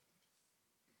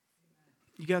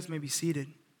You guys may be seated.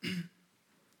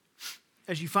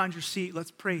 As you find your seat,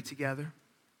 let's pray together.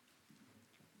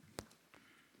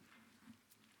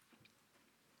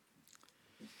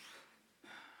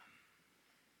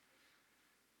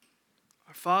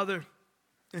 Our Father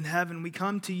in heaven, we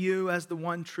come to you as the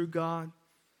one true God.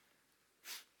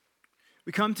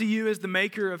 We come to you as the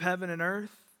maker of heaven and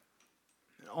earth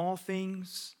and all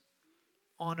things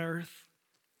on earth.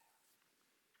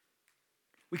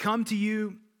 We come to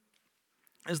you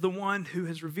as the one who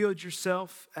has revealed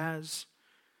yourself as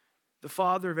the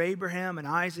father of Abraham and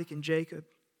Isaac and Jacob,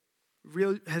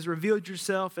 has revealed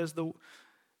yourself as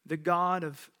the God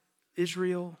of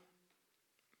Israel,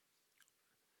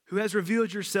 who has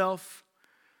revealed yourself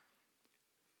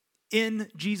in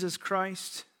Jesus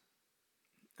Christ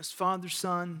as Father,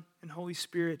 Son, and Holy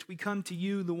Spirit. We come to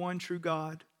you, the one true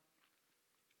God,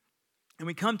 and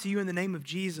we come to you in the name of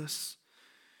Jesus.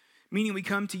 Meaning we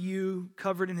come to you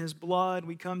covered in his blood.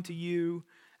 We come to you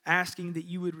asking that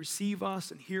you would receive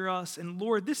us and hear us. And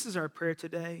Lord, this is our prayer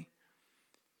today.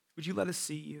 Would you let us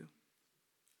see you?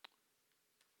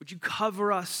 Would you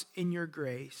cover us in your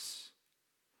grace?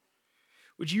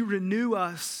 Would you renew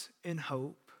us in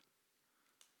hope?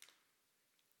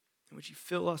 And would you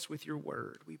fill us with your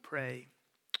word? We pray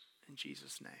in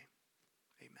Jesus' name.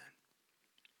 Amen.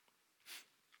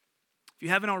 If you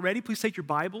haven't already, please take your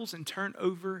Bibles and turn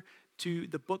over to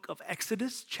the book of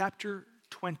Exodus, chapter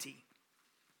 20.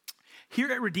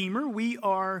 Here at Redeemer, we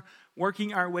are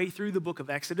working our way through the book of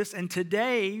Exodus, and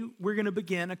today we're going to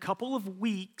begin a couple of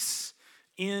weeks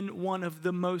in one of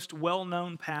the most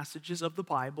well-known passages of the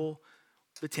Bible,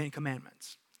 the Ten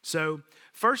Commandments. So,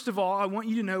 first of all, I want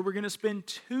you to know we're going to spend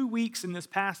 2 weeks in this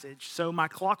passage. So, my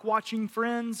clock-watching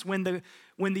friends, when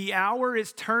the hour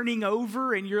is turning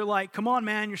over and you're like, come on,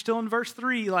 man, you're still in verse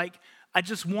 3, like, I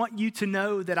just want you to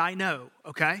know that I know,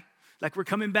 okay? Like we're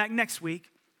coming back next week.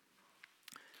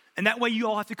 And that way you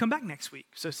all have to come back next week.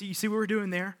 So you see what we're doing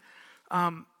there?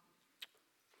 But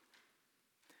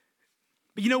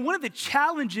you know, one of the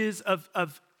challenges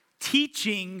of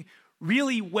teaching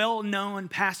really well-known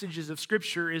passages of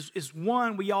Scripture is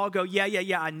one, we all go,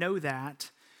 yeah, I know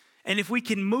that. And if we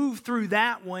can move through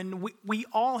that one, we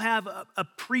all have a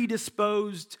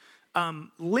predisposed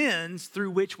lens through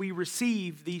which we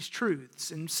receive these truths.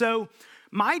 And so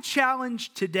my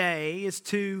challenge today is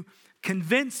to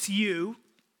convince you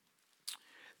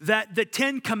that the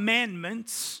Ten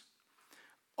Commandments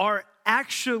are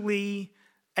actually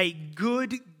a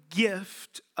good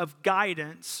gift of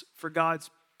guidance for God's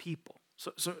people.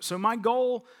 So my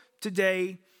goal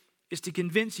today is to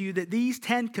convince you that these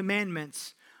 10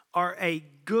 commandments are a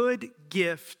good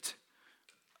gift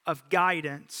of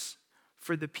guidance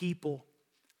for the people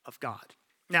of God.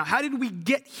 Now, how did we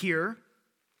get here?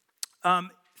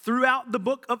 Throughout the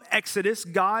book of Exodus,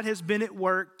 God has been at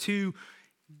work to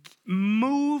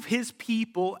move his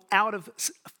people out of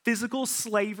physical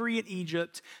slavery in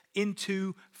Egypt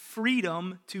into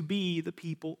freedom to be the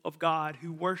people of God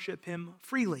who worship him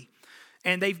freely.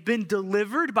 And they've been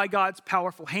delivered by God's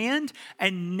powerful hand,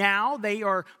 and now they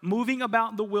are moving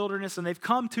about the wilderness, and they've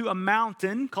come to a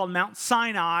mountain called Mount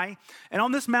Sinai. And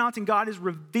on this mountain, God is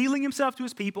revealing himself to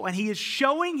his people, and he is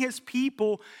showing his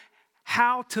people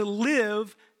how to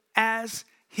live as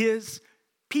his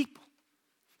people.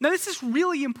 Now, this is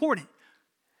really important.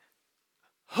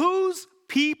 Whose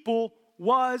people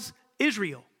was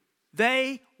Israel?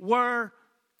 They were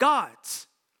God's.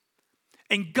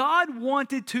 And God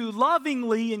wanted to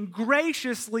lovingly and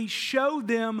graciously show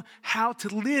them how to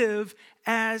live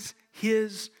as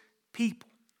his people.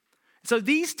 So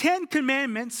these 10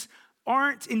 commandments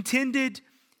aren't intended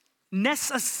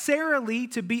necessarily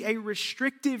to be a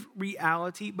restrictive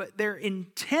reality, but they're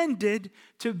intended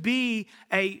to be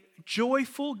a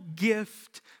joyful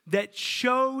gift that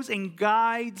shows and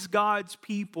guides God's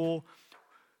people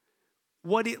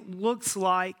what it looks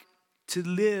like to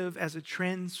live as a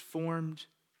transformed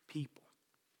people.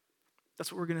 That's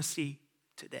what we're going to see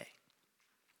today.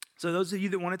 So those of you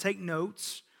that want to take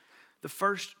notes, the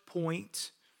first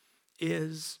point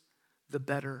is the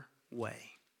better way.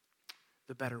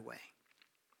 The better way.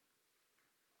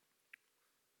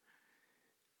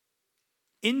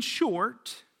 In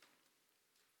short,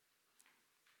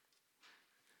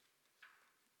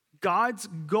 God's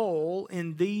goal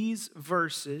in these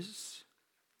verses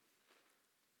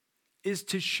is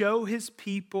to show his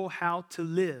people how to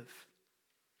live,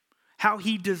 how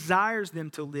he desires them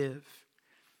to live,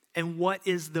 and what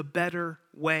is the better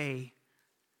way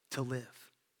to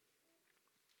live.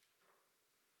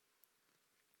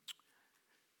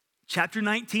 Chapter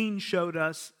 19 showed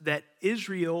us that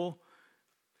Israel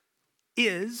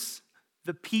is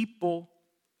the people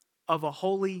of a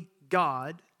holy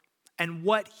God, and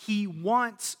what he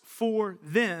wants for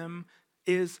them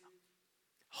is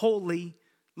holy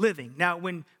living. Now,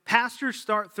 when pastors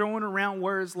start throwing around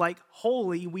words like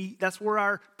holy, that's where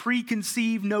our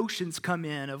preconceived notions come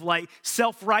in of like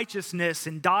self-righteousness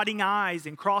and dotting I's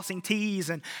and crossing T's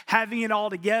and having it all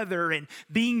together and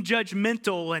being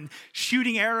judgmental and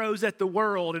shooting arrows at the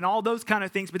world and all those kind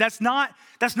of things. But that's not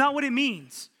what it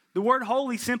means. The word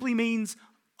holy simply means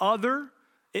other.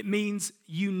 It means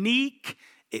unique.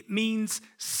 It means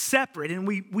separate. And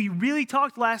we really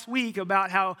talked last week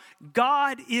about how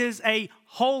God is a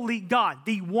holy God,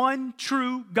 the one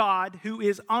true God who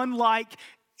is unlike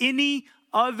any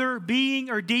other being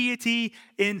or deity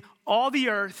in all the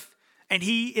earth, and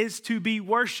he is to be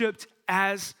worshiped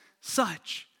as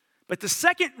such. But the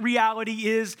second reality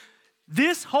is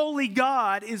this holy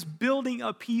God is building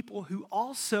a people who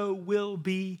also will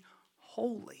be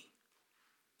holy,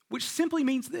 which simply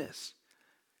means this: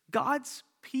 God's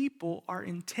people are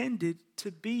intended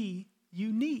to be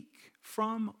unique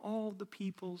from all the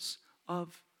peoples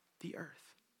of the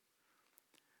earth.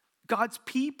 God's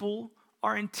people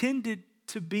are intended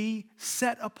to be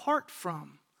set apart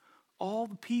from all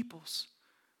the peoples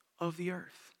of the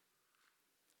earth.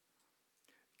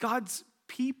 God's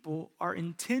people are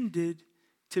intended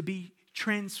to be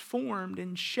transformed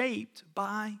and shaped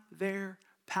by their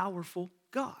powerful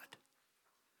God.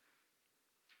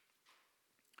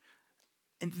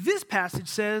 And this passage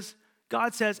says,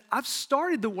 God says, I've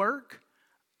started the work.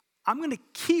 I'm going to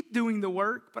keep doing the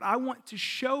work, but I want to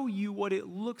show you what it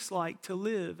looks like to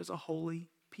live as a holy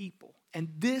people. And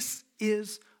this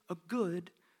is a good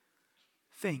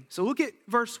thing. So look at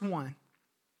verse 1.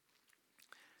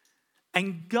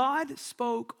 And God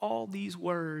spoke all these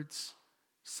words,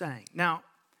 saying. Now,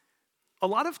 a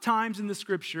lot of times in the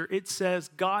scripture, it says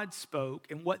God spoke,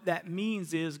 and what that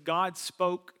means is God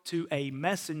spoke to a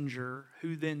messenger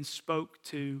who then spoke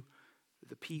to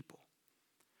the people.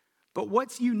 But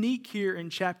what's unique here in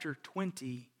chapter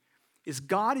 20 is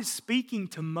God is speaking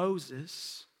to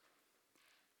Moses,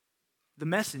 the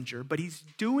messenger, but he's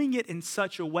doing it in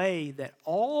such a way that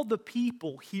all the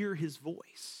people hear his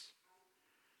voice.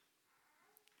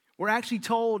 We're actually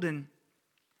told in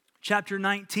chapter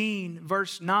 19,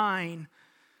 verse 9,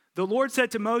 the Lord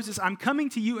said to Moses, I'm coming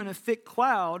to you in a thick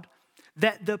cloud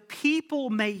that the people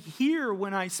may hear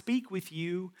when I speak with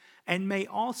you and may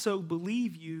also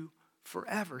believe you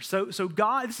forever. So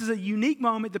God, this is a unique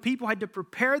moment. The people had to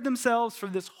prepare themselves for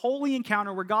this holy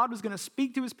encounter where God was going to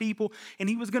speak to his people, and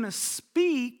he was going to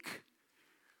speak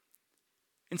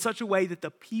in such a way that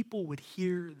the people would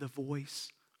hear the voice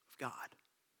of God.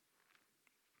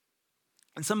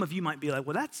 And some of you might be like,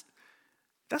 well,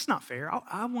 that's not fair.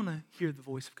 I want to hear the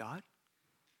voice of God.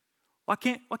 Why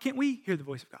can't we hear the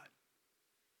voice of God?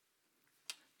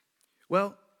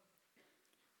 Well,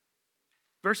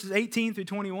 verses 18 through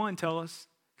 21 tell us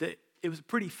that it was a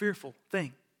pretty fearful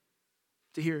thing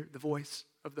to hear the voice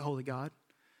of the holy God.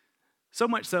 So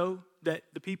much so that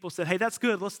the people said, hey, that's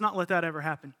good. Let's not let that ever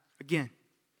happen again.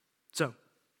 So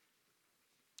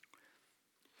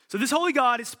this holy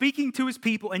God is speaking to his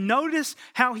people, and notice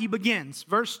how he begins.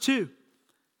 Verse 2.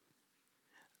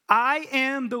 I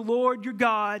am the Lord your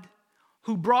God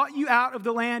who brought you out of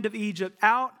the land of Egypt,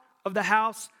 out of the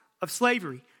house of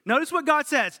slavery. Notice what God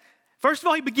says. First of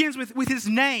all, he begins with his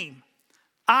name.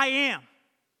 I am.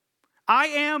 I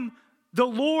am the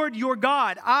Lord your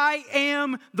God. I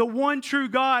am the one true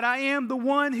God. I am the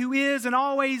one who is and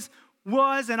always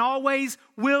was and always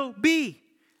will be.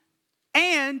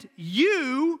 And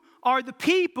you are the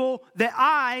people that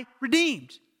I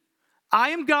redeemed. I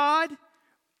am God.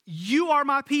 You are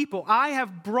my people. I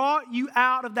have brought you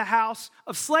out of the house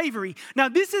of slavery. Now,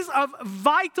 this is of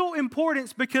vital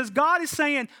importance because God is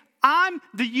saying, I'm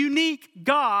the unique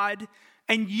God,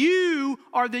 and you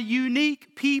are the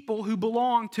unique people who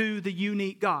belong to the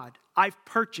unique God. I've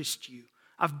purchased you.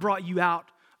 I've brought you out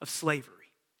of slavery.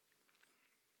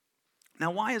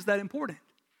 Now, why is that important?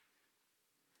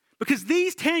 Because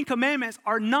these 10 commandments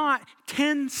are not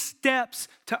 10 steps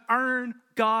to earn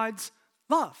God's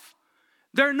love.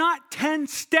 They're not 10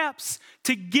 steps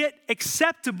to get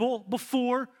acceptable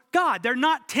before God. They're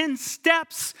not 10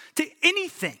 steps to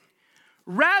anything.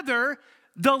 Rather,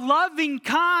 the loving,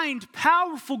 kind,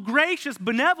 powerful, gracious,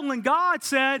 benevolent God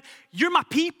said, you're my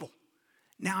people.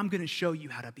 Now I'm going to show you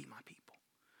how to be my people.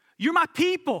 You're my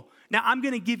people. Now I'm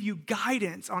going to give you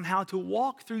guidance on how to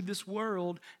walk through this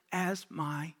world as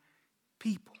my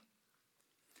people.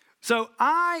 So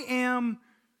I am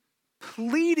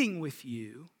pleading with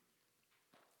you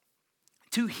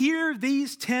to hear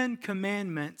these 10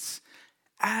 commandments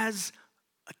as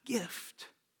a gift.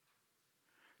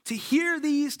 to hear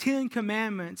these 10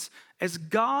 commandments as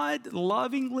God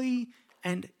lovingly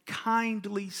and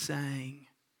kindly saying,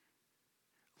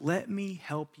 let me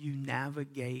help you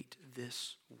navigate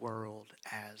this world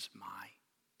as my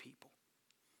people.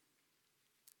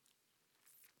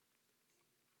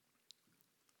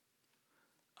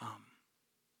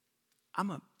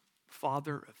 I'm a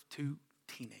father of 2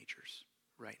 teenagers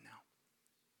right now.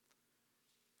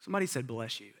 Somebody said,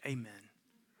 bless you. Amen.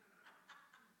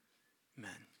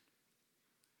 Amen.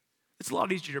 It's a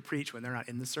lot easier to preach when they're not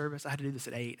in the service. I had to do this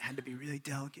at 8. I had to be really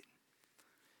delicate.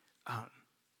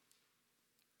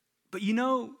 But you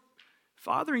know,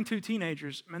 fathering 2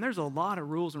 teenagers, man, there's a lot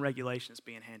of rules and regulations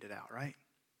being handed out, right?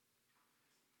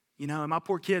 You know, and my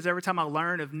poor kids, every time I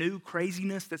learn of new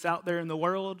craziness that's out there in the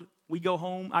world, I go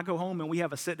home and we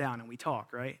have a sit down and we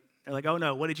talk, right? They're like, oh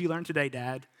no, what did you learn today,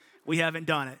 Dad? We haven't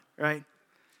done it, right?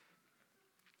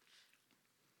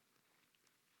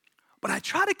 But I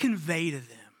try to convey to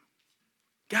them,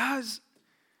 guys,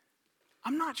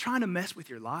 I'm not trying to mess with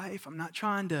your life. I'm not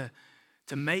trying to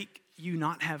make you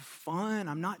not have fun.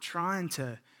 I'm not trying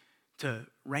to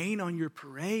rain on your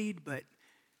parade, but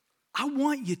I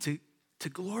want you to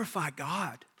glorify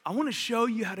God. I want to show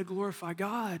you how to glorify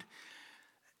God.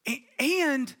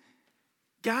 And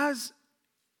guys,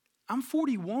 I'm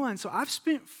 41, so I've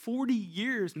spent 40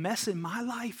 years messing my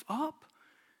life up.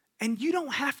 And you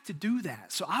don't have to do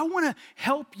that. So I want to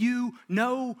help you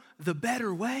know the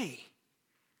better way.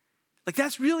 Like,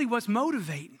 that's really what's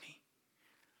motivating me.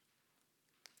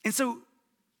 And so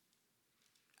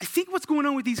I think what's going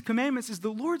on with these commandments is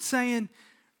the Lord saying,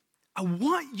 I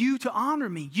want you to honor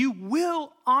me. You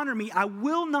will honor me. I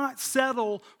will not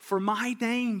settle for my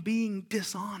name being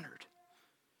dishonored.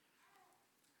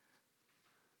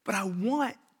 But I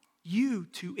want you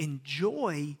to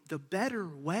enjoy the better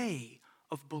way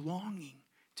of belonging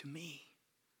to me.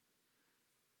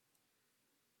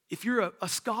 If you're a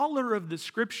scholar of the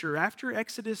scripture, after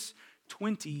Exodus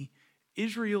 20,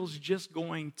 Israel's just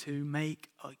going to make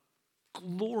a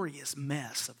glorious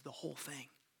mess of the whole thing.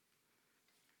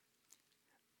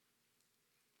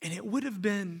 And it would have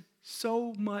been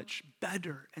so much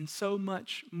better and so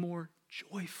much more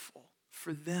joyful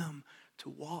for them to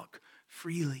walk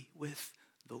freely with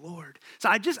the Lord. So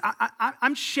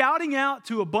I'm shouting out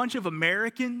to a bunch of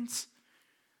Americans,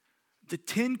 the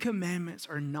 10 commandments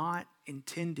are not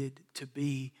intended to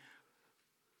be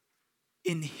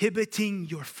inhibiting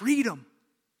your freedom.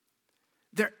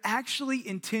 They're actually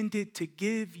intended to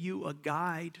give you a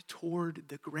guide toward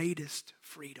the greatest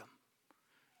freedom,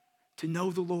 to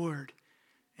know the Lord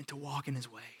and to walk in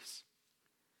his ways.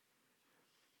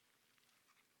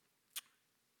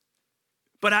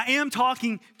 But I am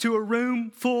talking to a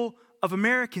room full of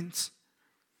Americans.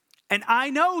 And I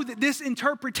know that this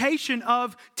interpretation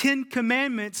of 10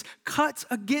 commandments cuts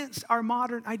against our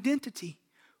modern identity.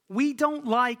 We don't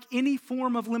like any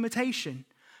form of limitation.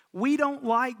 We don't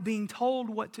like being told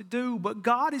what to do. But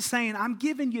God is saying, I'm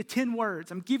giving you 10 words.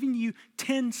 I'm giving you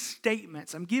 10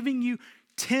 statements. I'm giving you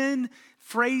 10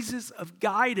 phrases of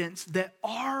guidance that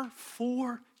are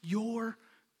for your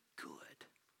good.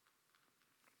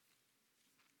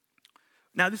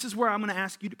 Now, this is where I'm going to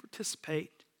ask you to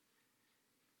participate.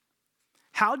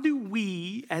 How do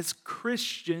we, as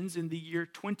Christians in the year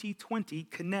 2020,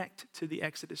 connect to the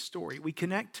Exodus story? We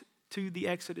connect to the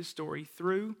Exodus story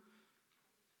through,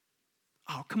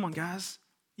 oh, come on, guys.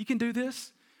 You can do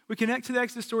this. We connect to the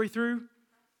Exodus story through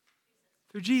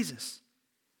Jesus.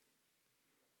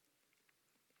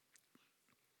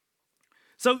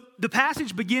 So the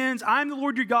passage begins, I'm the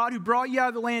Lord your God who brought you out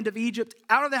of the land of Egypt,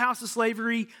 out of the house of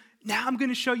slavery. Now I'm going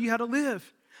to show you how to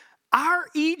live. Our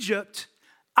Egypt,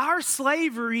 our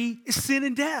slavery is sin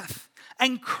and death.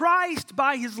 And Christ,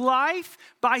 by his life,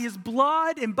 by his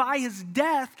blood, and by his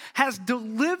death, has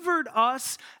delivered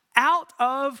us out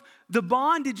of the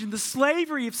bondage and the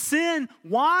slavery of sin.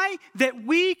 Why? That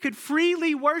we could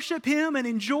freely worship him and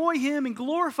enjoy him and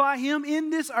glorify him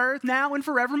in this earth now and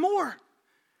forevermore.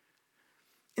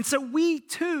 And so we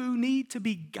too need to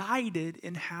be guided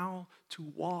in how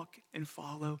to walk and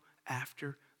follow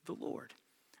after the Lord.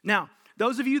 Now,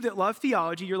 those of you that love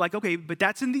theology, you're like, okay, but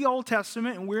that's in the Old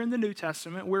Testament and we're in the New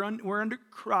Testament. We're under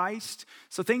Christ.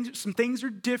 So some things are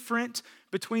different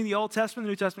between the Old Testament and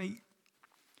the New Testament.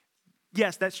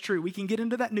 Yes, that's true. We can get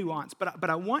into that nuance, but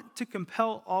I want to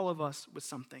compel all of us with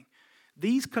something.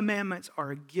 These commandments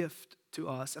are a gift to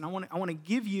us, and I want to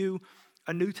give you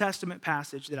a New Testament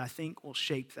passage that I think will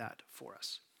shape that for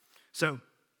us. So,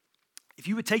 if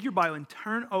you would take your Bible and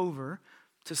turn over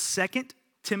to 2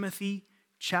 Timothy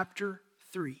chapter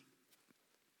 3.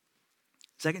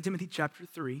 2 Timothy chapter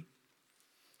 3.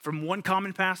 From one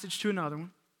common passage to another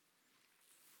one.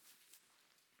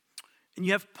 And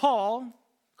you have Paul,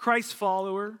 Christ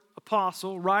follower,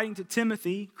 apostle, writing to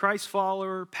Timothy, Christ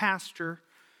follower, pastor.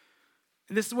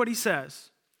 And this is what he says.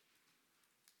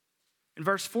 In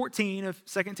verse 14 of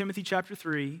 2 Timothy chapter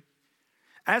 3,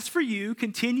 as for you,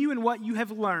 continue in what you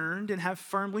have learned and have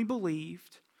firmly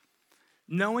believed,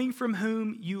 knowing from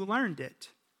whom you learned it,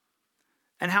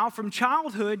 and how from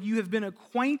childhood you have been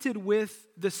acquainted with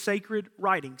the sacred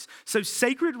writings. So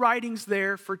sacred writings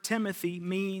there for Timothy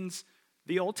means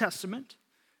the Old Testament.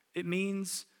 It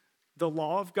means the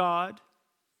law of God,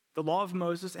 the law of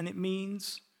Moses, and it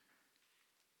means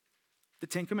the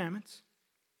Ten Commandments.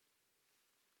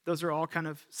 Those are all kind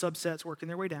of subsets working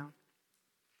their way down.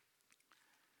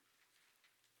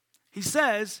 He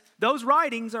says those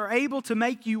writings are able to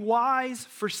make you wise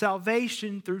for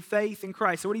salvation through faith in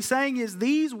Christ. So what he's saying is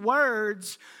these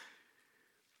words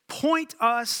point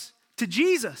us to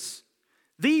Jesus.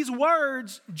 These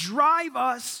words drive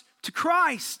us to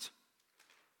Christ.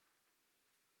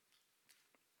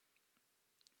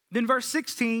 Then verse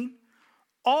 16,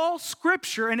 all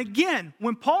scripture, and again,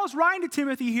 when Paul's writing to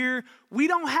Timothy here, we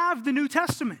don't have the New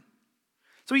Testament.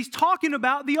 So he's talking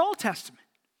about the Old Testament.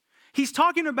 He's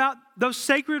talking about those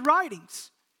sacred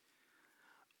writings.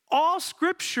 All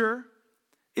scripture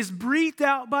is breathed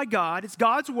out by God. It's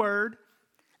God's word,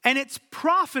 and it's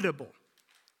profitable,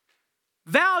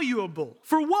 valuable.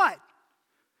 For what?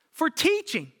 For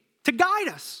teaching, to guide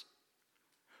us.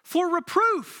 For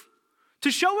reproof,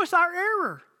 to show us our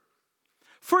error.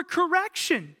 For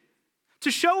correction,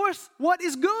 to show us what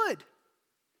is good.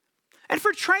 And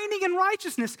for training in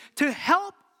righteousness, to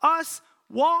help us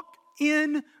walk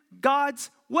in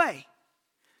God's way,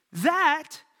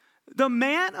 that the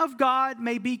man of God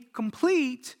may be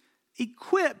complete,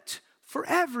 equipped for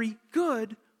every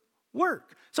good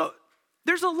work. So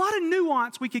there's a lot of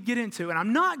nuance we could get into, and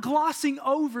I'm not glossing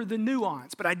over the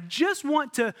nuance, but I just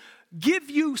want to give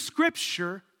you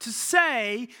scripture to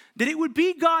say that it would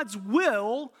be God's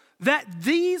will that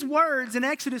these words in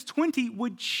Exodus 20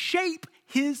 would shape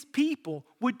his people,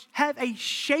 would have a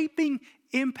shaping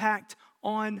impact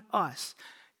on us.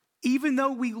 Even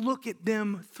though we look at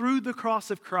them through the cross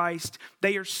of Christ,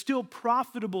 they are still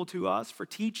profitable to us for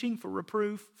teaching, for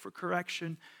reproof, for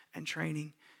correction, and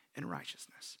training in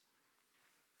righteousness.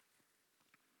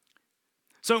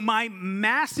 So my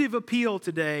massive appeal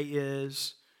today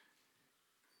is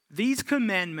these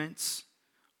commandments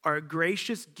are a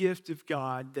gracious gift of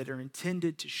God that are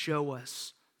intended to show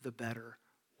us the better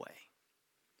way.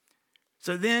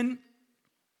 So then,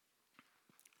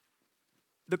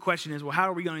 the question is, well, how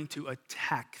are we going to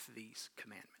attack these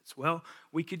commandments? Well,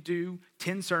 we could do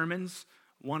 10 sermons,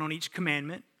 one on each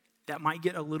commandment. That might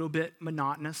get a little bit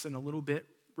monotonous and a little bit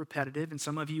repetitive. And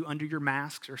some of you under your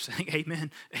masks are saying,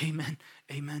 amen, amen,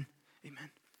 amen, amen.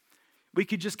 We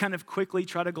could just kind of quickly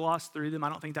try to gloss through them. I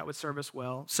don't think that would serve us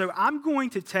well. So I'm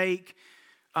going to take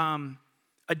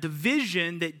a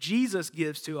division that Jesus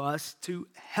gives to us to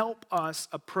help us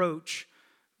approach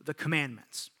the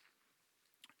commandments.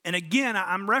 And again,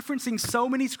 I'm referencing so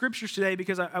many scriptures today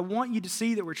because I want you to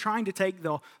see that we're trying to take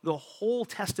the whole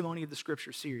testimony of the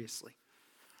scripture seriously.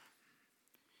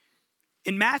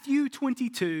 In Matthew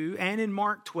 22 and in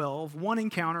Mark 12, one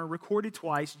encounter recorded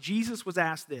twice, Jesus was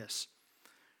asked this,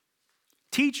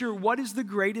 "Teacher, what is the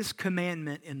greatest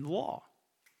commandment in the law?"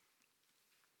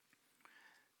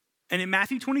 And in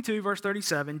Matthew 22, verse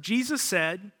 37, Jesus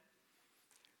said,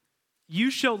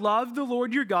 "You shall love the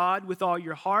Lord your God with all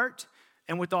your heart,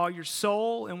 and with all your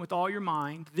soul, and with all your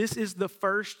mind. This is the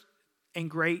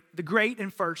great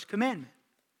and first commandment.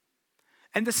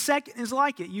 And the second is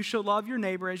like it. You shall love your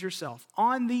neighbor as yourself.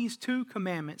 On these two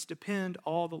commandments depend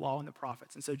all the law and the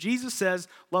prophets." And so Jesus says,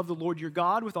 love the Lord your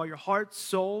God with all your heart,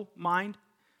 soul, mind.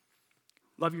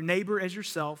 Love your neighbor as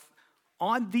yourself.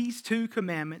 On these two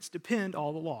commandments depend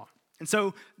all the law. And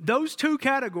so those two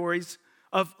categories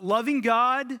of loving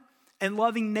God and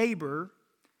loving neighbor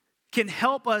can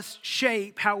help us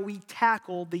shape how we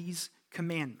tackle these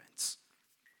commandments.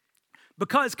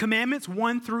 Because commandments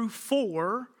 1 through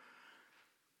 4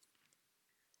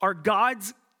 are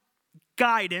God's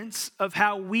guidance of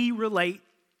how we relate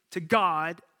to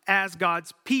God as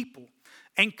God's people.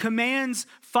 And commands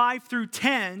 5 through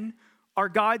 10 are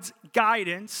God's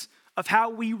guidance of how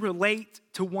we relate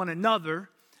to one another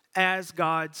as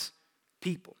God's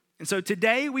people. And so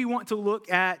today we want to look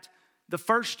at the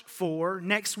first 4.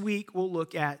 Next week, we'll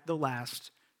look at the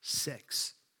last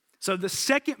 6. So the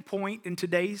second point in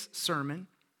today's sermon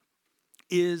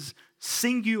is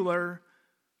singular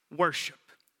worship.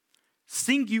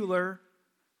 Singular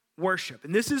worship.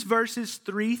 And this is verses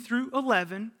 3 through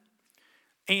 11.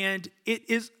 And it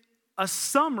is a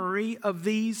summary of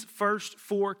these first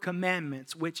 4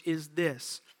 commandments, which is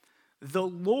this: the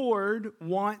Lord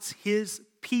wants his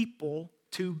people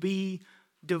to be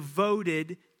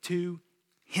devoted to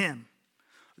him.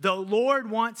 The Lord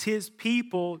wants his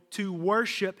people to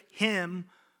worship him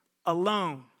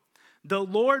alone. The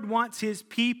Lord wants his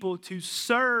people to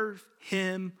serve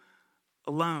him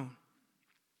alone.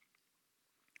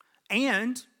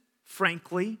 And,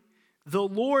 frankly, the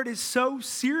Lord is so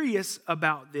serious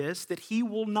about this that he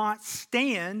will not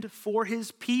stand for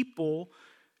his people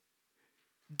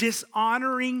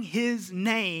dishonoring his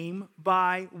name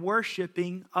by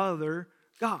worshiping other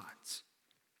gods.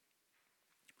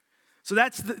 So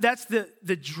that's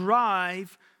the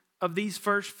drive of these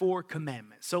first 4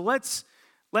 commandments. So let's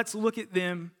look at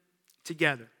them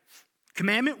together.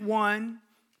 Commandment 1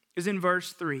 is in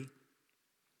verse 3.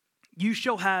 You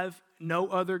shall have no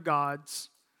other gods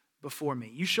before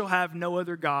me. You shall have no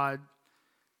other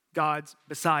gods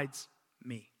besides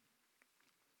me.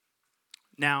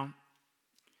 Now,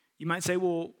 you might say,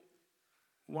 well,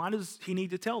 why does he need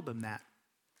to tell them that?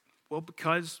 Well,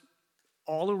 because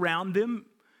all around them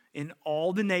in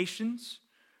all the nations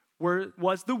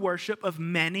was the worship of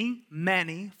many,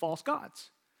 many false gods.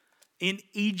 In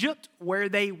Egypt, where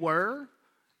they were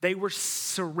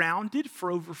surrounded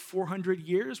for over 400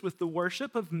 years with the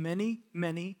worship of many,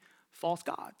 many false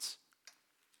gods.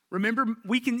 Remember,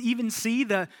 we can even see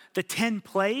the 10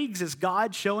 plagues as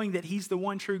God showing that he's the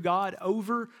one true God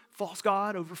over false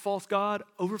God, over false God,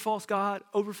 over false God,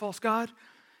 over false God.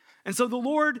 And so the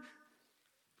Lord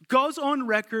goes on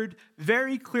record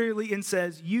very clearly and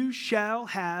says, you shall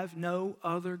have no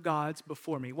other gods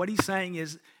before me. What he's saying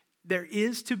is, there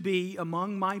is to be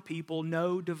among my people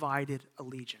no divided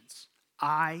allegiance.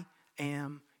 I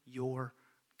am your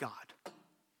God.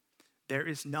 There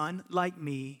is none like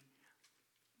me.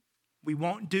 We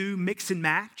won't do mix and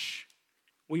match.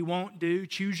 We won't do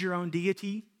choose your own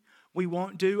deity. We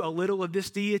won't do a little of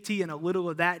this deity and a little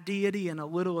of that deity and a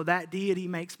little of that deity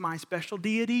makes my special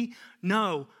deity.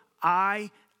 No,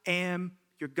 I am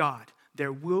your God.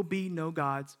 There will be no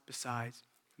gods besides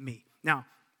me. Now,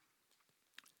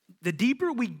 the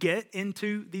deeper we get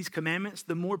into these commandments,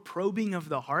 the more probing of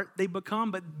the heart they become.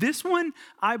 But this one,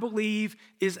 I believe,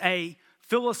 is a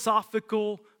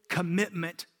philosophical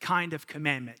commitment kind of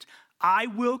commandment. I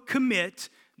will commit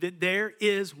that there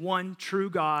is one true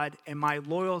God and my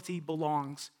loyalty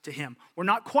belongs to him. We're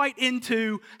not quite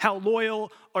into how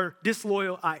loyal or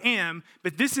disloyal I am,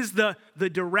 but this is the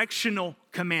directional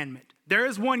commandment. There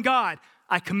is one God,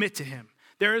 I commit to him.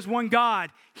 There is one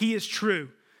God, he is true.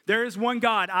 There is one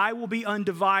God, I will be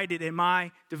undivided in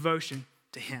my devotion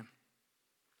to him.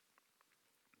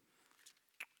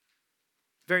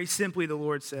 Very simply, the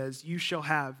Lord says, you shall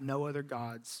have no other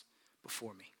gods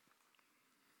before me.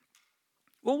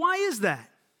 Well, why is that?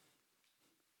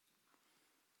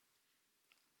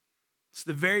 It's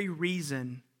the very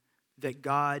reason that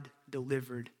God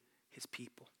delivered his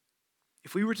people.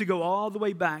 If we were to go all the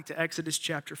way back to Exodus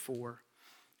chapter 4,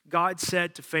 God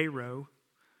said to Pharaoh,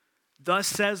 thus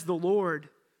says the Lord,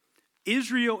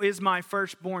 Israel is my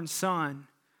firstborn son,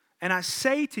 and I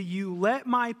say to you, let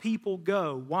my people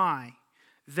go. Why?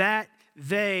 That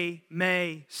they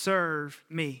may serve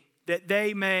me, that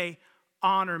they may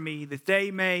honor me, that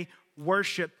they may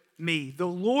worship me. The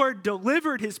Lord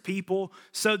delivered his people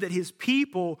so that his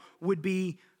people would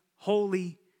be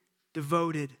wholly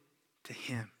devoted to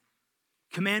him.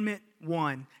 Commandment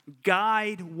 1,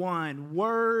 guide 1,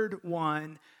 word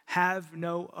 1, have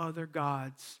no other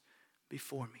gods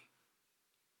before me.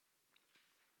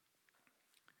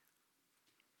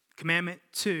 Commandment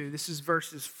 2, this is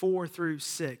verses 4 through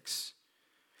 6.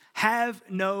 Have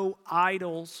no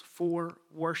idols for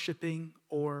worshiping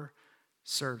or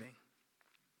serving.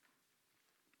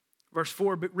 Verse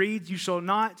 4 reads, you shall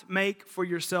not make for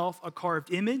yourself a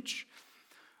carved image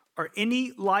or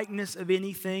any likeness of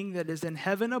anything that is in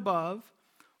heaven above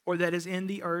or that is in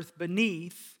the earth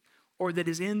beneath or that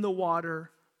is in the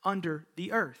water under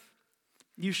the earth.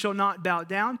 You shall not bow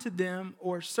down to them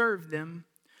or serve them,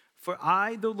 for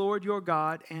I, the Lord your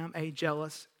God, am a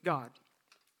jealous God.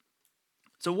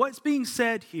 So what's being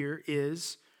said here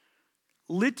is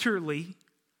literally,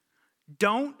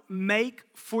 don't make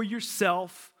for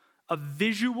yourself a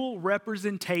visual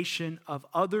representation of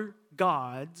other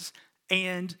gods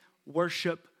and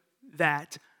worship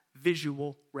that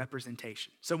visual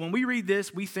representation. So when we read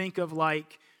this, we think of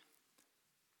like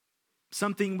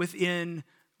something within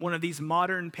one of these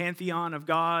modern pantheon of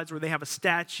gods where they have a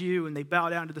statue and they bow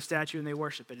down to the statue and they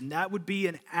worship it. And that would be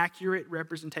an accurate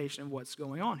representation of what's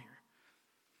going on here.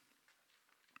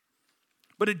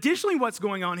 But additionally, what's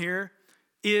going on here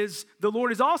is the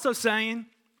Lord is also saying,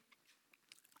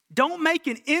 don't make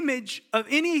an image of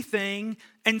anything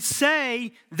and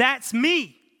say, that's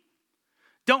me.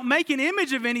 Don't make an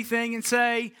image of anything and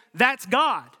say, that's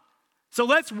God. So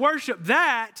let's worship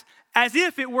that as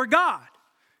if it were God.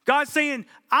 God's saying,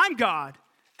 I'm God,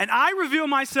 and I reveal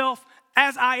myself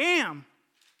as I am.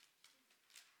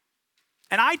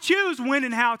 And I choose when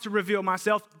and how to reveal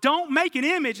myself. Don't make an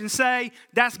image and say,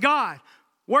 that's God.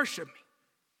 Worship me.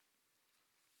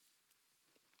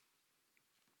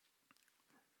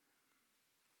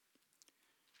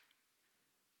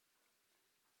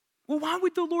 Well, why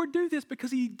would the Lord do this?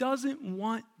 Because he doesn't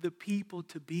want the people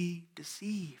to be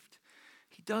deceived.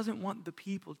 He doesn't want the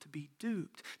people to be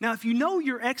duped. Now, if you know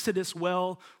your Exodus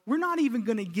well, we're not even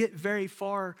going to get very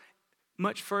far,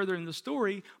 much further in the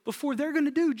story before they're going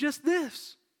to do just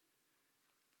this.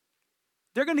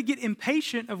 They're going to get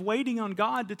impatient of waiting on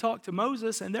God to talk to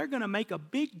Moses, and they're going to make a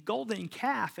big golden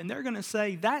calf, and they're going to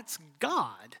say, that's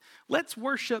God. Let's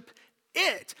worship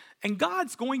it. And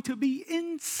God's going to be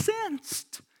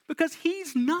incensed because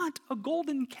he's not a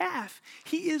golden calf.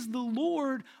 He is the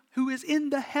Lord who is in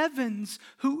the heavens,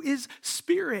 who is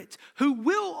spirit, who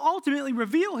will ultimately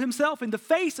reveal himself in the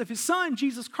face of his son,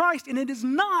 Jesus Christ, and it is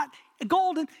not a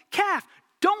golden calf.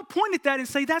 Don't point at that and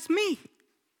say, that's me.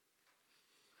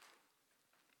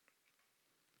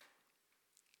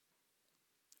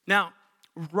 Now,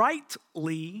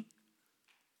 rightly,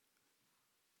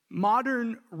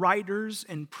 modern writers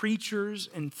and preachers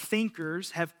and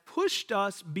thinkers have pushed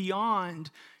us beyond,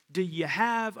 do you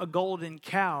have a golden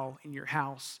cow in your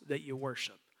house that you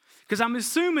worship? Because I'm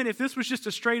assuming if this was just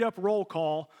a straight up roll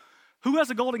call, who has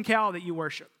a golden cow that you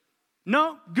worship?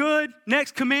 No, good,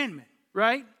 next commandment,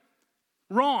 right?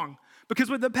 Wrong. Because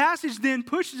what the passage then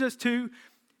pushes us to,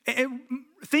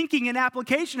 thinking and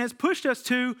application has pushed us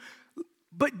to,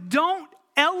 but don't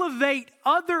elevate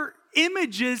other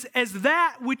images as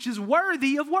that which is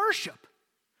worthy of worship.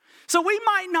 So we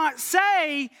might not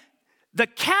say the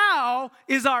cow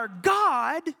is our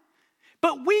God,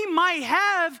 but we might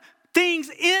have things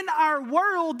in our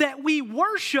world that we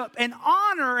worship and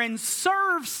honor and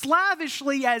serve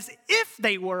slavishly as if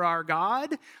they were our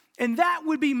God, and that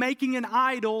would be making an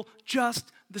idol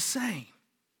just the same.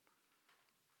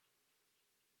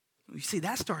 You see,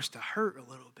 that starts to hurt a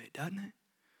little bit, doesn't it?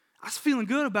 I was feeling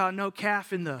good about no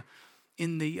calf in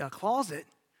the closet,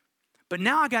 but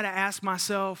now I got to ask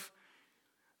myself,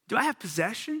 do I have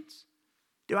possessions?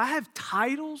 Do I have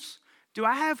titles? Do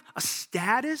I have a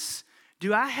status?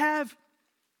 Do I have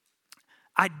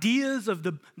ideas of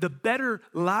the better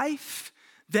life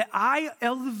that I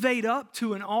elevate up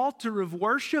to an altar of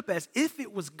worship as if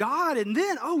it was God? And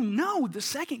then, oh no, the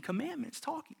second commandment's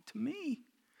talking to me.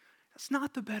 That's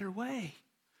not the better way.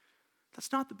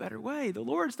 That's not the better way. The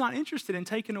Lord's not interested in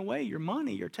taking away your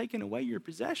money or taking away your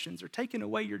possessions or taking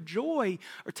away your joy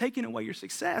or taking away your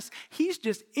success. He's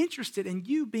just interested in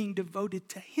you being devoted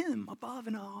to him above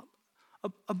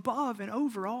and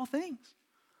over all things.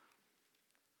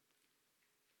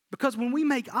 Because when we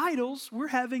make idols, we're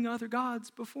having other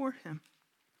gods before him.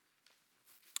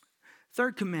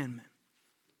 Third commandment.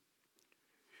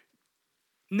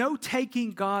 No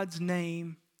taking God's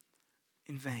name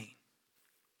in vain.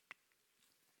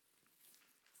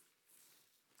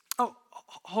 Oh,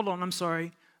 hold on, I'm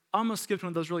sorry. I almost skipped one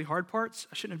of those really hard parts.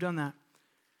 I shouldn't have done that.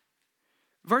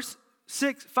 Verse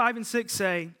 5 and 6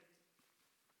 say,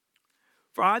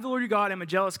 "For I, the Lord your God, am a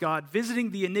jealous God,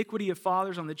 visiting the iniquity of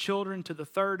fathers on the children to the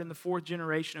third and the fourth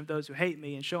generation of those who hate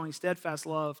me, and showing steadfast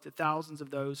love to thousands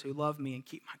of those who love me and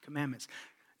keep my commandments."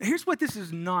 Now, here's what this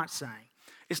is not saying.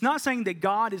 It's not saying that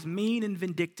God is mean and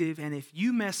vindictive, and if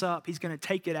you mess up, he's going to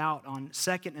take it out on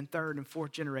second and third and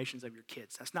fourth generations of your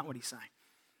kids. That's not what he's saying.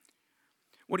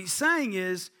 What he's saying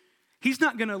is he's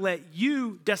not going to let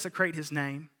you desecrate his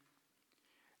name,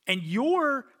 and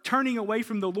your turning away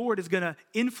from the Lord is going to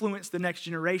influence the next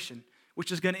generation,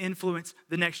 which is going to influence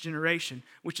the next generation,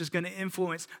 which is going to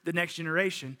influence the next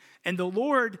generation. And the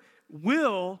Lord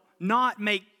will not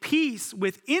make peace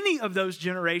with any of those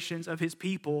generations of his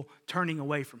people turning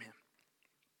away from him.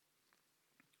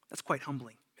 That's quite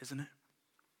humbling, isn't it?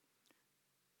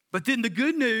 But then the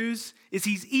good news is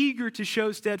he's eager to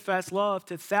show steadfast love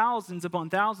to thousands upon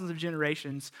thousands of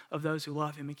generations of those who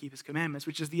love him and keep his commandments,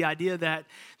 which is the idea that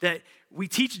we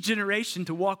teach a generation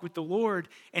to walk with the Lord,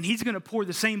 and he's going to pour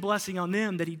the same blessing on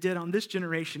them that he did on this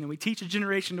generation. And we teach a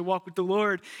generation to walk with the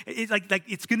Lord. It's like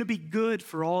it's going to be good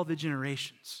for all the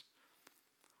generations.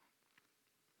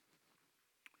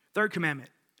 Third commandment,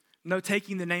 no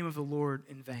taking the name of the Lord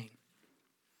in vain.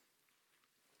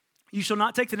 You shall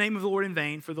not take the name of the Lord in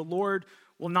vain, for the Lord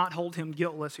will not hold him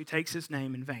guiltless who takes his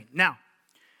name in vain. Now,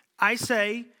 I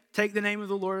say, take the name of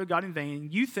the Lord God in vain,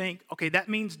 you think, okay, that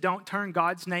means don't turn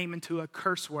God's name into a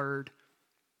curse word.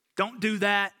 Don't do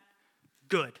that.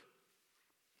 Good.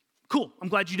 Cool. I'm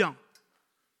glad you don't.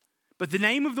 But the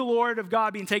name of the Lord of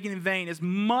God being taken in vain is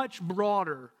much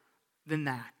broader than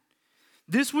that.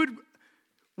 This would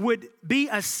be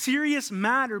a serious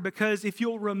matter because if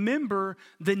you'll remember,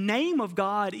 the name of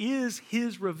God is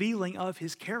his revealing of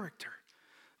his character.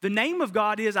 The name of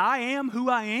God is, I am who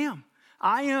I am.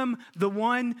 I am the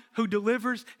one who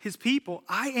delivers his people.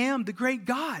 I am the great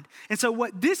God. And so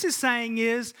what this is saying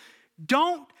is,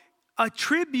 don't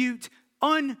attribute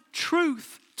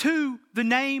untruth to the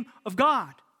name of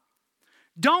God.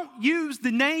 Don't use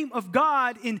the name of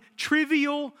God in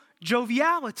trivial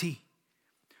joviality.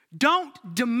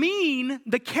 Don't demean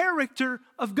the character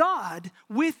of God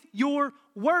with your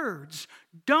words.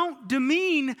 Don't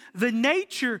demean the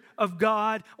nature of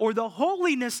God or the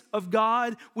holiness of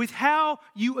God with how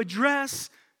you address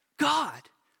God.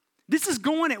 This is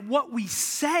going at what we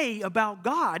say about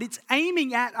God. It's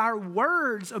aiming at our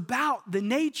words about the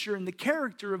nature and the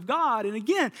character of God. And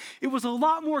again, it was a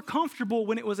lot more comfortable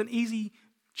when it was an easy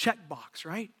checkbox,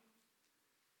 right?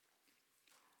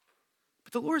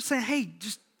 But the Lord's saying, hey,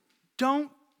 just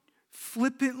don't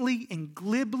flippantly and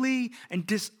glibly and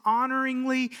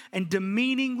dishonoringly and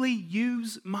demeaningly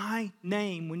use my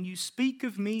name. When you speak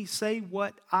of me, say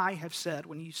what I have said.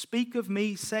 When you speak of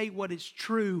me, say what is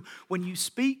true. When you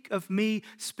speak of me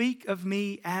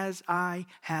as I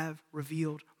have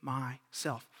revealed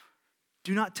myself.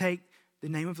 Do not take the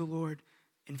name of the Lord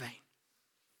in vain.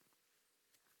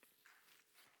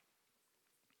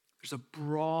 There's a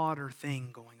broader thing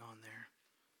going on there.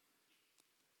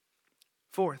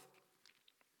 Fourth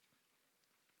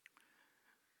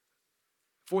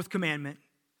commandment,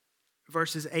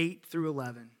 verses 8 through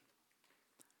 11.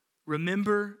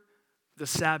 Remember the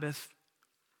Sabbath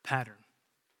pattern.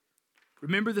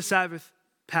 Remember the Sabbath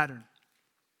pattern.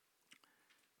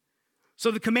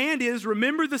 So the command is,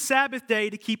 remember the Sabbath day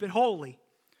to keep it holy.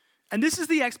 And this is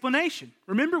the explanation.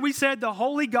 Remember we said the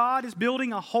holy God is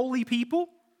building a holy people?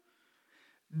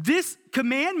 This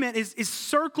commandment is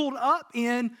circled up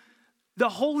in the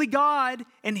holy God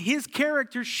and his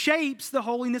character shapes the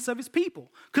holiness of his people.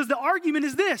 Because the argument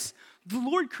is this: the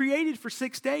Lord created for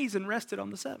 6 days and rested on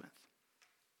the seventh.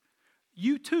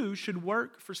 You too should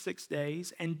work for 6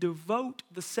 days and devote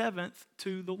the seventh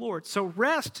to the Lord. So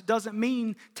rest doesn't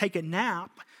mean take a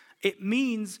nap. It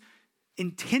means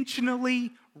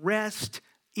intentionally rest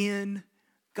in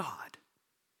God.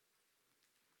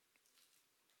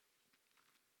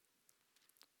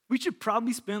 We should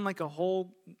probably spend like a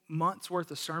whole month's worth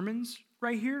of sermons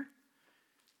right here.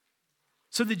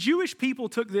 So the Jewish people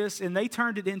took this and they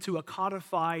turned it into a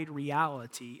codified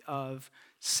reality of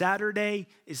Saturday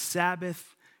is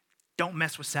Sabbath, don't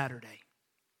mess with Saturday.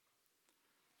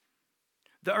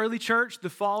 The early church, the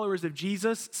followers of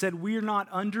Jesus, said we're not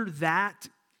under that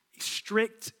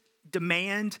strict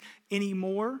demand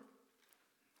anymore.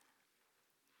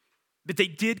 But they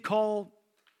did call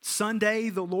Sunday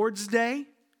the Lord's Day.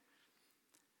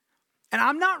 And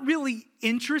I'm not really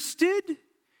interested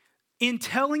in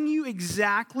telling you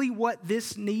exactly what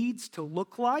this needs to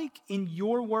look like in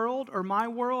your world or my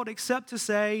world, except to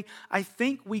say, I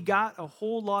think we got a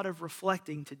whole lot of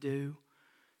reflecting to do,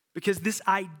 because this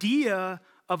idea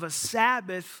of a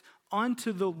Sabbath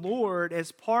unto the Lord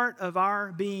as part of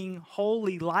our being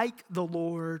holy like the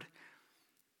Lord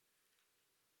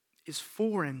is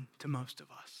foreign to most of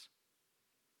us.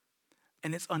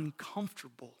 And it's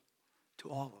uncomfortable to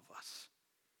all of us.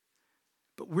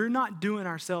 But we're not doing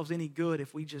ourselves any good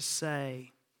if we just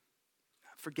say,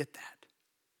 forget that.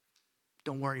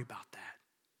 Don't worry about that.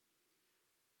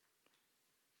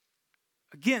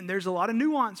 Again, there's a lot of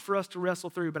nuance for us to wrestle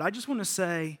through, but I just want to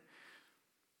say,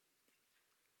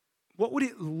 what would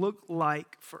it look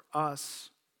like for us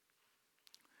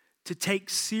to take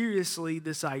seriously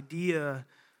this idea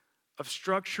of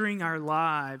structuring our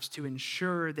lives to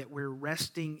ensure that we're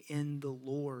resting in the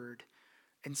Lord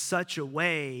in such a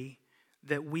way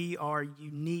that we are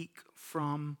unique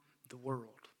from the world?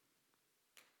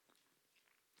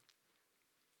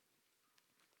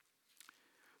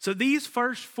 So these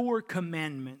first 4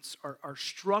 commandments are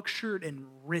structured and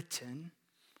written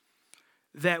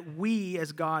that we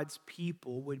as God's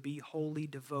people would be wholly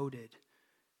devoted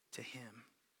to him.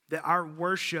 That our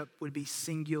worship would be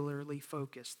singularly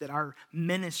focused. That our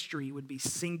ministry would be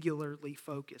singularly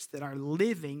focused. That our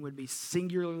living would be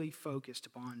singularly focused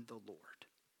upon the Lord.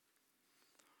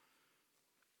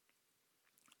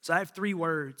 So I have 3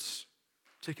 words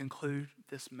to conclude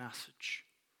this message.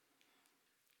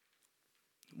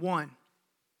 1,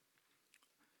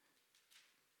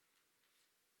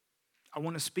 I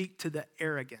want to speak to the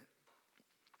arrogant.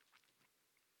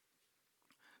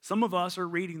 Some of us are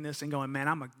reading this and going, man,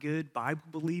 I'm a good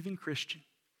Bible-believing Christian.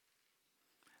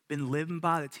 Been living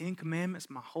by the 10 Commandments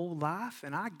my whole life,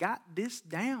 and I got this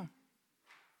down.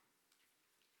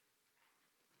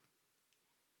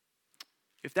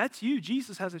 If that's you,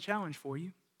 Jesus has a challenge for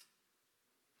you.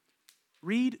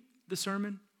 Read the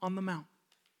Sermon on the Mount.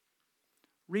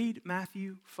 Read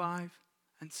Matthew 5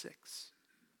 and 6.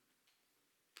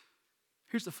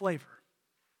 Here's the flavor.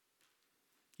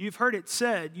 You've heard it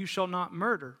said, you shall not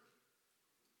murder.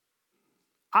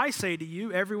 I say to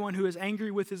you, everyone who is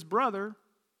angry with his brother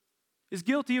is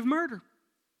guilty of murder.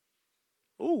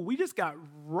 Oh, we just got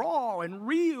raw and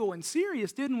real and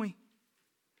serious, didn't we?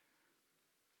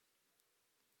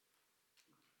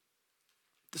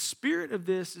 The spirit of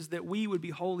this is that we would be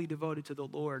wholly devoted to the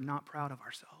Lord, not proud of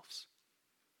ourselves.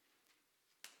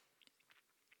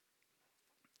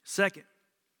 Second,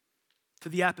 to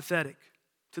the apathetic,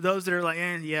 to those that are like,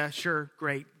 yeah, sure,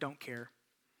 great, don't care.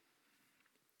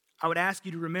 I would ask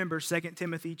you to remember 2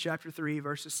 Timothy chapter 3,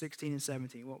 verses 16 and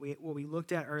 17, what we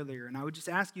looked at earlier. And I would just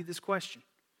ask you this question.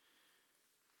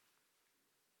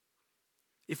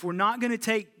 If we're not going to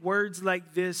take words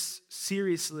like this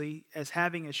seriously as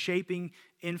having a shaping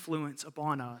influence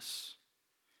upon us,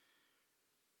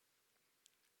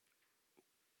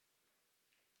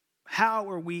 how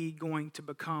are we going to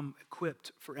become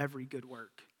equipped for every good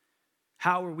work?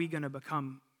 How are we going to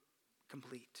become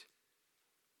complete?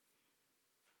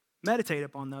 Meditate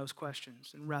upon those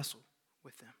questions and wrestle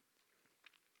with them.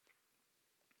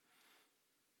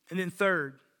 And then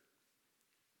third,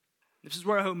 this is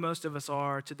where I hope most of us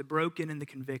are, to the broken and the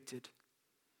convicted.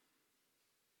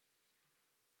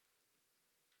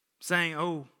 Saying,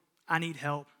 oh, I need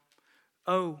help.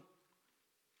 Oh,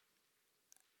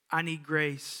 I need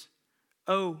grace.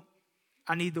 Oh,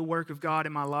 I need the work of God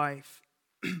in my life.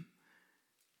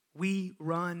 We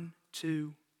run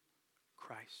to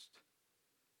Christ.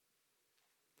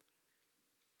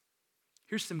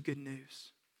 Here's some good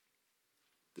news.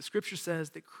 The scripture says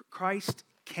that Christ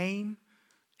came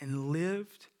and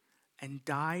lived and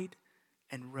died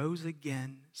and rose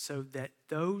again so that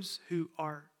those who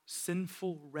are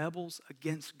sinful rebels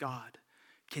against God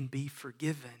can be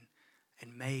forgiven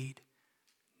and made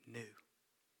new.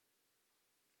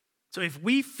 So if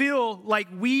we feel like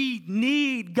we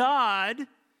need God,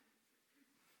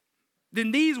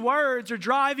 then these words are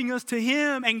driving us to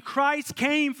Him, and Christ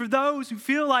came for those who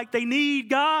feel like they need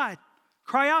God.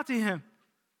 Cry out to Him.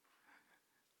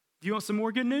 Do you want some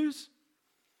more good news?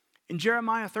 In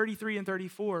Jeremiah 33 and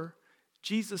 34,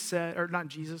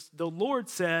 the Lord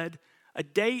said, a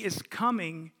day is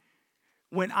coming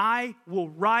when I will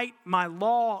write my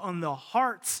law on the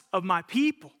hearts of my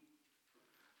people.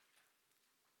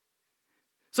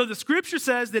 So the scripture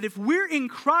says that if we're in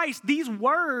Christ, these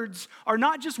words are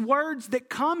not just words that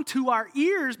come to our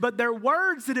ears, but they're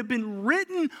words that have been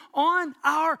written on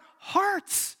our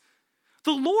hearts.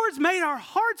 The Lord's made our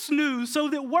hearts new so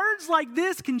that words like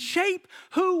this can shape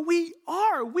who we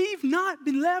are. We've not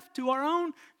been left to our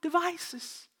own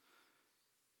devices.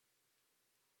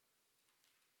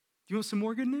 You want some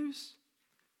more good news?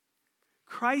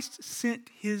 Christ sent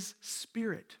His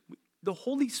Spirit, the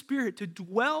Holy Spirit, to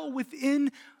dwell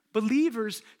within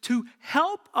believers to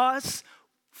help us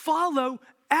follow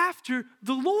after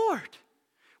the Lord.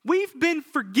 We've been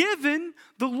forgiven,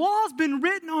 the law's been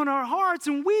written on our hearts,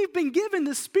 and we've been given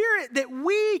the Spirit that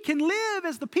we can live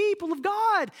as the people of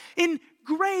God in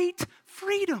great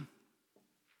freedom.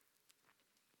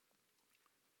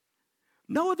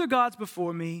 No other gods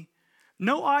before me,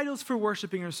 no idols for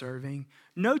worshiping or serving,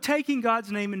 no taking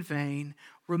God's name in vain.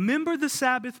 Remember the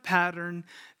Sabbath pattern.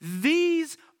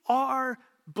 These are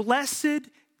blessed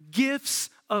gifts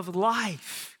of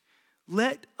life.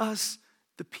 Let us,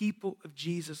 the people of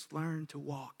Jesus, learn to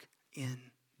walk in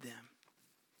them.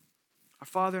 Our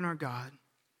Father and our God,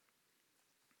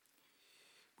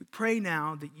 we pray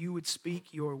now that you would speak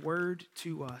your word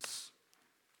to us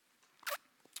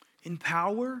in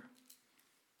power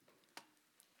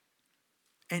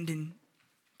and in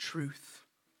truth.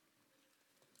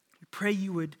 We pray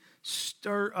you would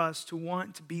stir us to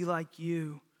want to be like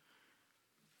you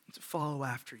and to follow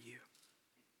after you.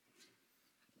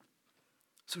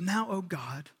 So now, oh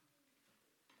God,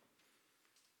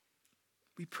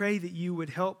 we pray that you would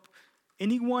help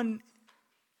anyone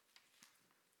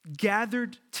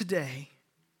gathered today,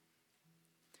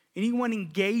 anyone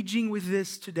engaging with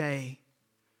this today.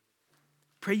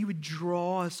 Pray you would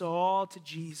draw us all to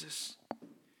Jesus,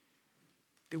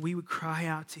 that we would cry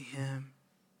out to Him.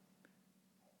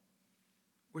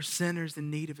 We're sinners in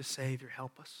need of a Savior.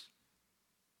 Help us.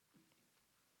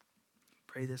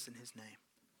 pray this in his name.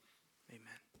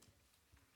 Amen.